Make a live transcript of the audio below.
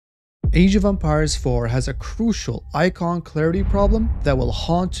Age of Empires 4 has a crucial icon clarity problem that will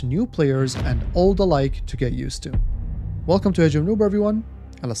haunt new players and old alike to get used to. Welcome to Age of Noob, everyone,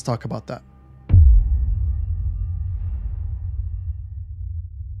 and let's talk about that.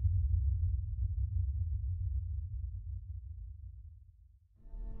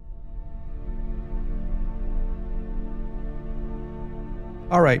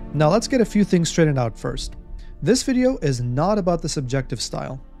 Alright, now let's get a few things straightened out first. This video is not about the subjective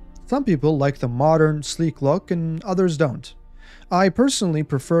style. Some people like the modern, sleek look and others don't. I personally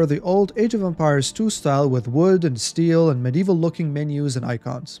prefer the old Age of Empires 2 style with wood and steel and medieval looking menus and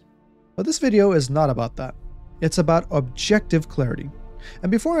icons. But this video is not about that. It's about objective clarity.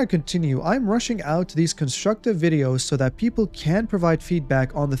 And before I continue, I'm rushing out these constructive videos so that people can provide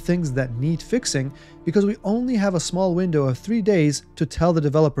feedback on the things that need fixing, because we only have a small window of 3 days to tell the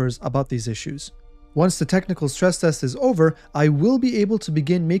developers about these issues. Once the technical stress test is over, I will be able to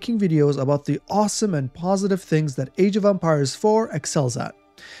begin making videos about the awesome and positive things that Age of Empires 4 excels at.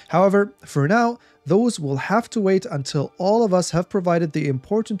 However, for now, those will have to wait until all of us have provided the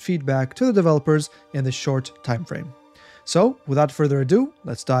important feedback to the developers in this short time frame. So, without further ado,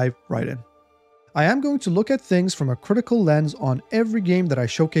 let's dive right in. I am going to look at things from a critical lens on every game that I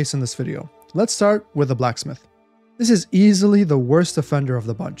showcase in this video. Let's start with the blacksmith. This is easily the worst offender of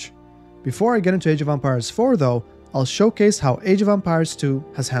the bunch. Before I get into Age of Empires 4 though, I'll showcase how Age of Empires 2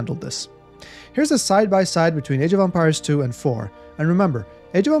 has handled this. Here's a side-by-side between Age of Empires 2 and 4, and remember,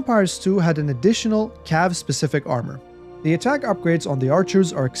 Age of Empires 2 had an additional cav-specific armor. The attack upgrades on the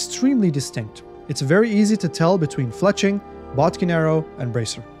archers are extremely distinct. It's very easy to tell between fletching, bodkin arrow, and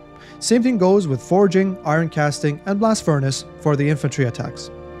bracer. Same thing goes with forging, iron casting, and blast furnace for the infantry attacks.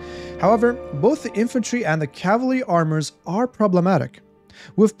 However, both the infantry and the cavalry armors are problematic.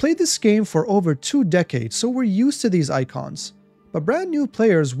 We've played this game for over 2 decades, so we're used to these icons. But brand new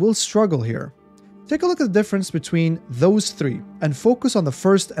players will struggle here. Take a look at the difference between those three and focus on the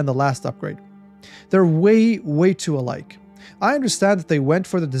first and the last upgrade. They're way too alike. I understand that they went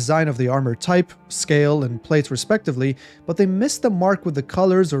for the design of the armor type, scale, and plate respectively, but they missed the mark with the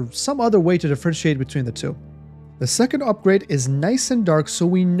colors or some other way to differentiate between the two. The second upgrade is nice and dark, so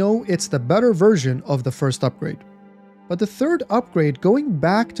we know it's the better version of the first upgrade. But the third upgrade going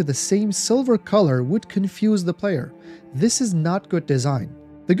back to the same silver color would confuse the player. This is not good design.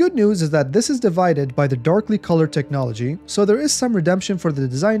 The good news is that this is divided by the darkly colored technology, so there is some redemption for the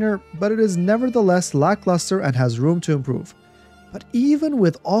designer, but it is nevertheless lackluster and has room to improve. But even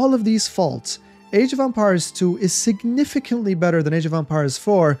with all of these faults, Age of Empires 2 is significantly better than Age of Empires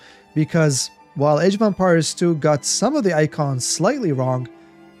 4 because, while Age of Empires 2 got some of the icons slightly wrong,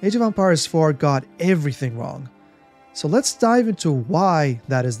 Age of Empires 4 got everything wrong. So let's dive into why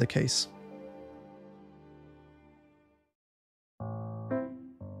that is the case.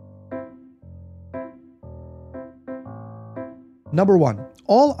 Number 1.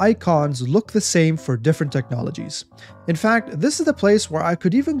 All icons look the same for different technologies. In fact, this is the place where I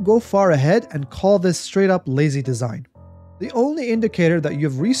could even go far ahead and call this straight up lazy design. The only indicator that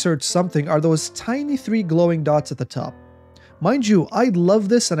you've researched something are those tiny 3 glowing dots at the top. Mind you, I love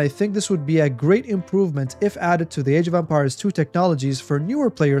this and I think this would be a great improvement if added to the Age of Empires 2 technologies for newer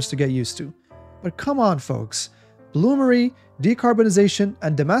players to get used to. But come on folks, bloomery, decarbonization,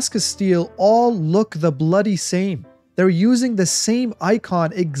 and Damascus steel all look the bloody same. They're using the same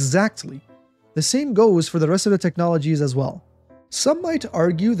icon exactly. The same goes for the rest of the technologies as well. Some might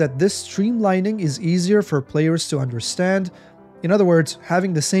argue that this streamlining is easier for players to understand. In other words,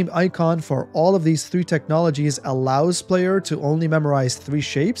 having the same icon for all of these 3 technologies allows player to only memorize 3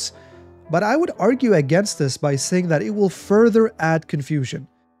 shapes, but I would argue against this by saying that it will further add confusion.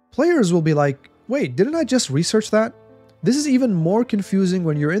 Players will be like, wait, didn't I just research that? This is even more confusing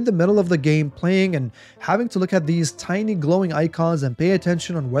when you're in the middle of the game playing and having to look at these tiny glowing icons and pay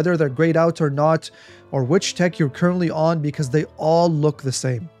attention on whether they're grayed out or not, or which tech you're currently on because they all look the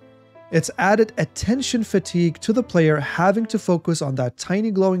same. It's added attention fatigue to the player having to focus on that tiny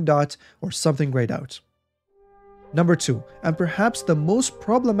glowing dot or something grayed out. Number 2, and perhaps the most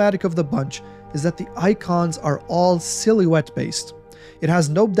problematic of the bunch, is that the icons are all silhouette based. It has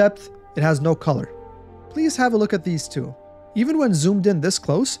no depth, it has no color. Please have a look at these two. Even when zoomed in this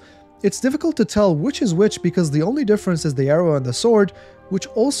close, it's difficult to tell which is which because the only difference is the arrow and the sword, which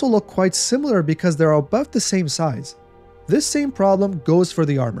also look quite similar because they're about the same size. This same problem goes for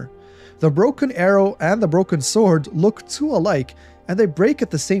the armor. The broken arrow and the broken sword look too alike, and they break at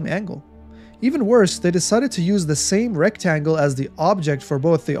the same angle. Even worse, they decided to use the same rectangle as the object for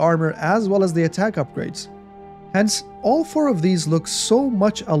both the armor as well as the attack upgrades. Hence, all 4 of these look so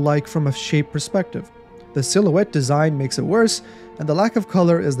much alike from a shape perspective. The silhouette design makes it worse, and the lack of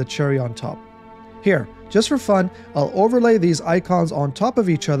color is the cherry on top. Here, just for fun, I'll overlay these icons on top of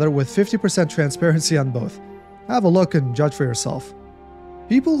each other with 50% transparency on both. Have a look and judge for yourself.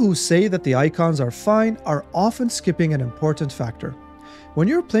 People who say that the icons are fine are often skipping an important factor. When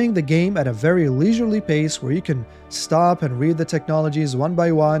you're playing the game at a very leisurely pace where you can stop and read the technologies one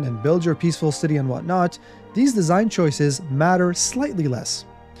by one and build your peaceful city and whatnot, these design choices matter slightly less.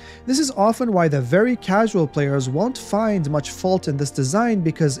 This is often why the very casual players won't find much fault in this design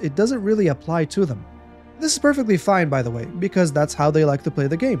because it doesn't really apply to them. This is perfectly fine, by the way, because that's how they like to play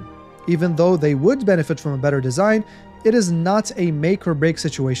the game. Even though they would benefit from a better design, it is not a make or break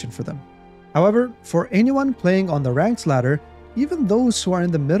situation for them. However, for anyone playing on the ranked ladder, even those who are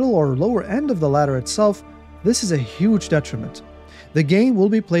in the middle or lower end of the ladder itself, this is a huge detriment. The game will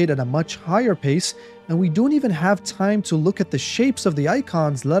be played at a much higher pace, and we don't even have time to look at the shapes of the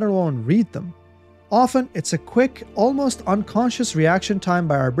icons, let alone read them. Often, it's a quick, almost unconscious reaction time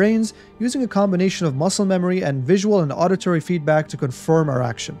by our brains using a combination of muscle memory and visual and auditory feedback to confirm our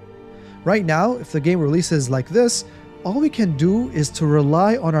action. Right now, if the game releases like this, all we can do is to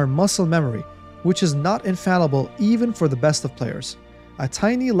rely on our muscle memory, which is not infallible even for the best of players. A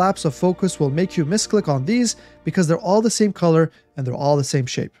tiny lapse of focus will make you misclick on these because they're all the same color and they're all the same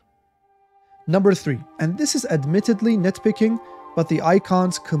shape. Number 3, and this is admittedly nitpicking, but the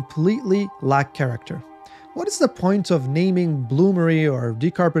icons completely lack character. What is the point of naming bloomery or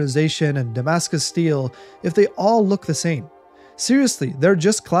decarbonization and Damascus steel if they all look the same? Seriously, they're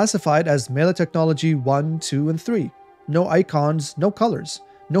just classified as melee technology 1, 2, and 3. No icons, no colors.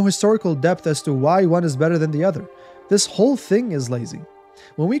 No historical depth as to why one is better than the other. This whole thing is lazy.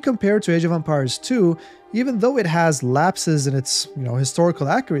 When we compare to Age of Empires 2, even though it has lapses in its historical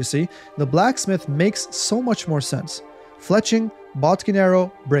accuracy, the blacksmith makes so much more sense. Fletching, bodkin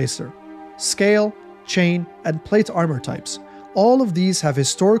arrow, bracer. Scale, chain, and plate armor types. All of these have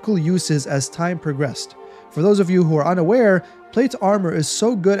historical uses as time progressed. For those of you who are unaware, plate armor is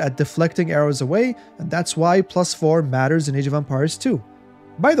so good at deflecting arrows away, and that's why +4 matters in Age of Empires 2.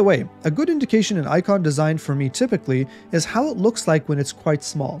 By the way, a good indication in icon design for me typically is how it looks like when it's quite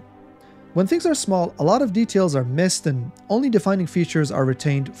small. When things are small, a lot of details are missed and only defining features are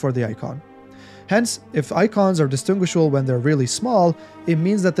retained for the icon. Hence, if icons are distinguishable when they're really small, it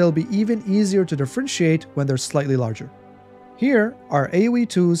means that they'll be even easier to differentiate when they're slightly larger. Here are AoE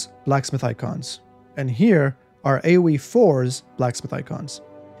 2's blacksmith icons, and here are AoE 4's blacksmith icons.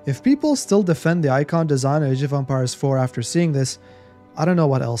 If people still defend the icon design of Age of Empires 4 after seeing this, I don't know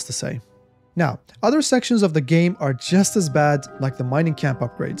what else to say. Now, other sections of the game are just as bad, like the mining camp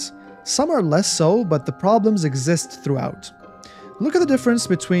upgrades. Some are less so, but the problems exist throughout. Look at the difference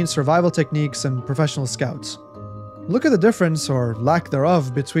between survival techniques and professional scouts. Look at the difference, or lack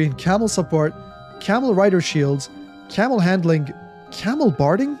thereof, between camel support, camel rider shields, camel handling, camel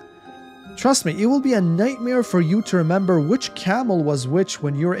barding? Trust me, it will be a nightmare for you to remember which camel was which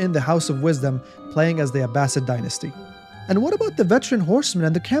when you're in the House of Wisdom playing as the Abbasid dynasty. And what about the veteran horseman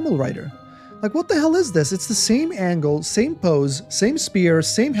and the camel rider? Like, what the hell is this? It's the same angle, same pose, same spear,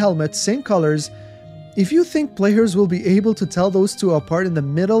 same helmet, same colors. If you think players will be able to tell those two apart in the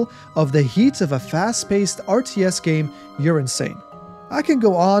middle of the heat of a fast-paced RTS game, you're insane. I can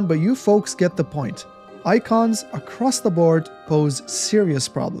go on, but you folks get the point. Icons across the board pose serious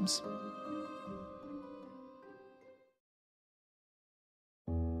problems.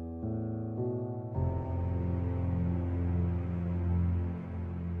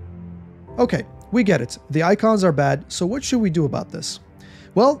 Okay, we get it. The icons are bad, so what should we do about this?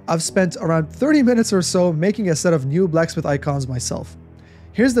 Well, I've spent around 30 minutes or so making a set of new blacksmith icons myself.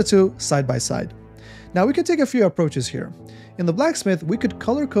 Here's the two side by side. Now we can take a few approaches here. In the blacksmith, we could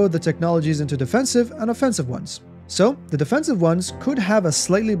color code the technologies into defensive and offensive ones. So, the defensive ones could have a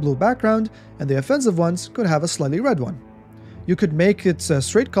slightly blue background, and the offensive ones could have a slightly red one. You could make it a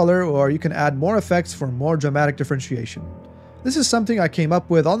straight color, or you can add more effects for more dramatic differentiation. This is something I came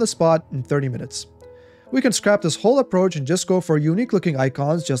up with on the spot in 30 minutes. We can scrap this whole approach and just go for unique looking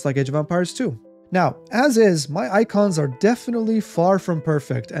icons just like Age of Empires 2. Now, as is, my icons are definitely far from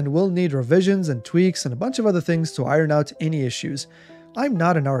perfect and will need revisions and tweaks and a bunch of other things to iron out any issues. I'm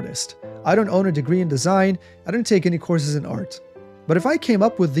not an artist. I don't own a degree in design, I don't take any courses in art. But if I came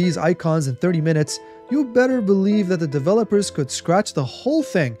up with these icons in 30 minutes, you better believe that the developers could scratch the whole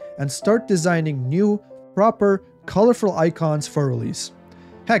thing and start designing new, proper, colorful icons for release.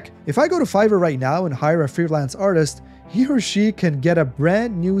 Heck, if I go to Fiverr right now and hire a freelance artist, he or she can get a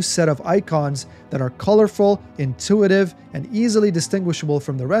brand new set of icons that are colorful, intuitive, and easily distinguishable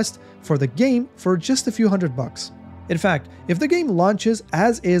from the rest for the game for just a few $100. In fact, if the game launches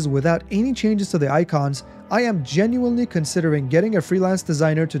as is without any changes to the icons, I am genuinely considering getting a freelance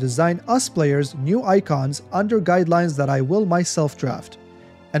designer to design us players new icons under guidelines that I will myself draft.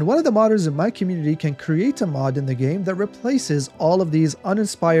 And one of the modders in my community can create a mod in the game that replaces all of these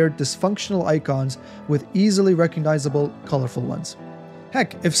uninspired, dysfunctional icons with easily recognizable, colorful ones.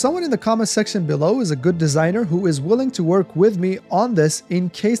 Heck, if someone in the comments section below is a good designer who is willing to work with me on this in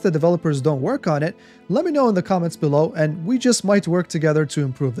case the developers don't work on it, let me know in the comments below and we just might work together to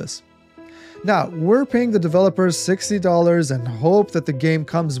improve this. Now, we're paying the developers $60 and hope that the game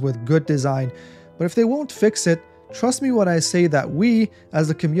comes with good design, but if they won't fix it, trust me when I say that we, as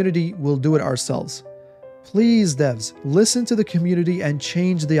the community, will do it ourselves. Please, devs, listen to the community and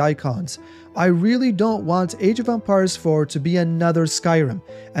change the icons. I really don't want Age of Empires 4 to be another Skyrim,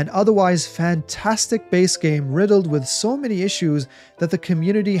 an otherwise fantastic base game riddled with so many issues that the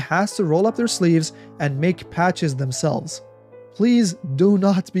community has to roll up their sleeves and make patches themselves. Please do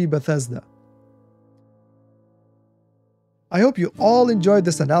not be Bethesda. I hope you all enjoyed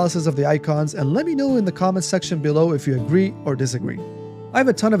this analysis of the icons, and let me know in the comments section below if you agree or disagree. I have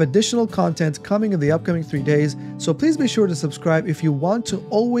a ton of additional content coming in the upcoming 3 days, so please be sure to subscribe if you want to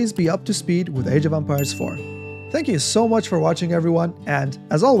always be up to speed with Age of Empires 4. Thank you so much for watching, everyone, and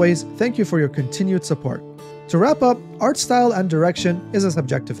as always, thank you for your continued support. To wrap up, art style and direction is a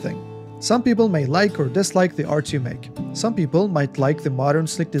subjective thing. Some people may like or dislike the art you make. Some people might like the modern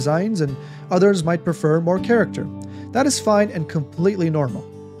slick designs, and others might prefer more character. That is fine and completely normal.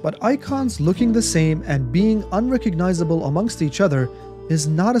 But icons looking the same and being unrecognizable amongst each other is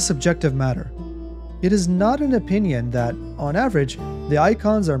not a subjective matter. It is not an opinion that, on average, the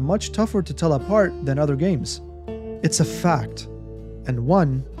icons are much tougher to tell apart than other games. It's a fact, and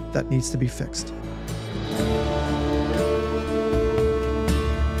one that needs to be fixed.